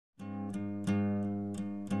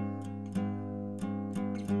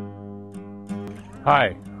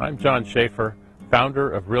Hi, I'm John Schaeffer,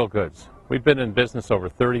 founder of Real Goods. We've been in business over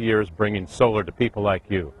 30 years bringing solar to people like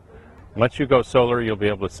you. Once you go solar, you'll be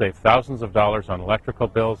able to save thousands of dollars on electrical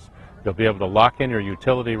bills. You'll be able to lock in your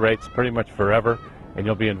utility rates pretty much forever, and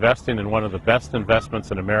you'll be investing in one of the best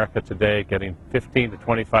investments in America today, getting 15 to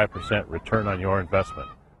 25% return on your investment.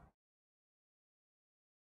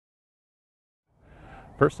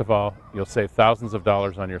 First of all, you'll save thousands of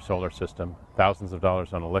dollars on your solar system, thousands of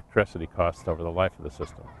dollars on electricity costs over the life of the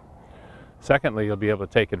system. Secondly, you'll be able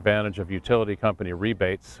to take advantage of utility company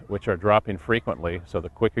rebates, which are dropping frequently, so the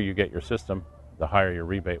quicker you get your system, the higher your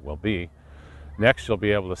rebate will be. Next, you'll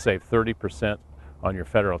be able to save 30% on your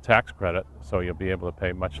federal tax credit, so you'll be able to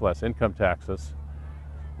pay much less income taxes,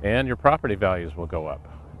 and your property values will go up.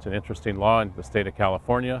 It's an interesting law in the state of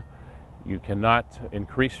California. You cannot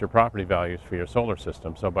increase your property values for your solar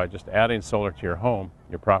system, so by just adding solar to your home,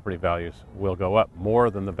 your property values will go up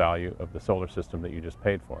more than the value of the solar system that you just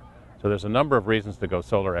paid for. So there's a number of reasons to go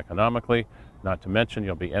solar economically, not to mention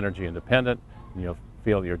you'll be energy independent and you'll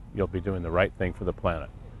feel you'll be doing the right thing for the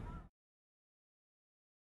planet.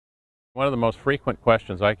 One of the most frequent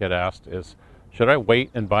questions I get asked is, should I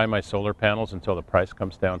wait and buy my solar panels until the price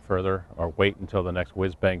comes down further, or wait until the next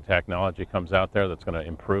whiz-bang technology comes out there that's going to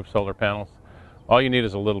improve solar panels? All you need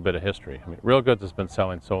is a little bit of history. I mean, Real Goods has been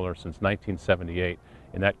selling solar since 1978,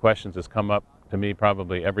 and that question has come up to me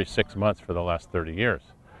probably every 6 months for the last 30 years.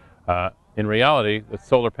 In reality, the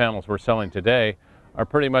solar panels we're selling today are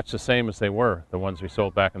pretty much the same as they were, the ones we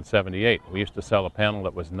sold back in '78. We used to sell a panel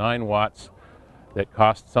that was 9 watts that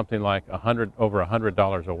cost something like over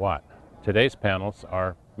 $100 a watt. Today's panels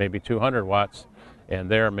are maybe 200 watts, and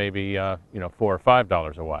they're maybe $4 or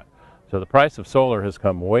 $5 a watt. So the price of solar has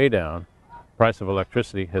come way down. The price of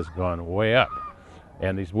electricity has gone way up,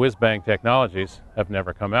 and these whiz-bang technologies have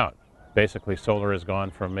never come out. Basically, solar has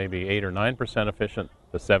gone from maybe 8 or 9% efficient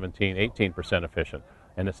to 17, 18% efficient,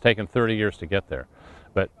 and it's taken 30 years to get there.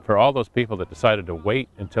 But for all those people that decided to wait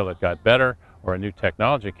until it got better or a new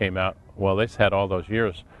technology came out, well, they've had all those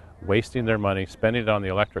years wasting their money, spending it on the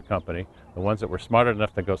electric company. The ones that were smart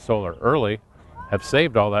enough to go solar early have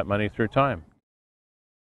saved all that money through time.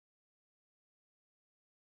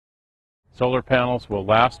 Solar panels will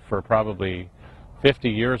last for probably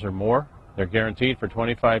 50 years or more. They're guaranteed for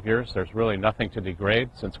 25 years. There's really nothing to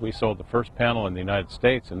degrade. Since we sold the first panel in the United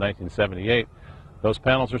States in 1978, those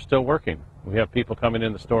panels are still working. We have people coming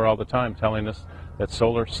in the store all the time telling us that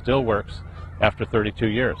solar still works after 32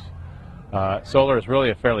 years. Solar is really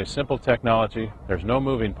a fairly simple technology. There's no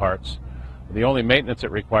moving parts. The only maintenance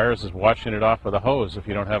it requires is washing it off with a hose if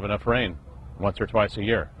you don't have enough rain once or twice a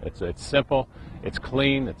year. It's simple, it's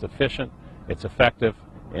clean, it's efficient, it's effective,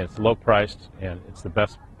 and it's low priced, and it's the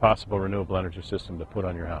best possible renewable energy system to put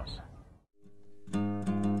on your house.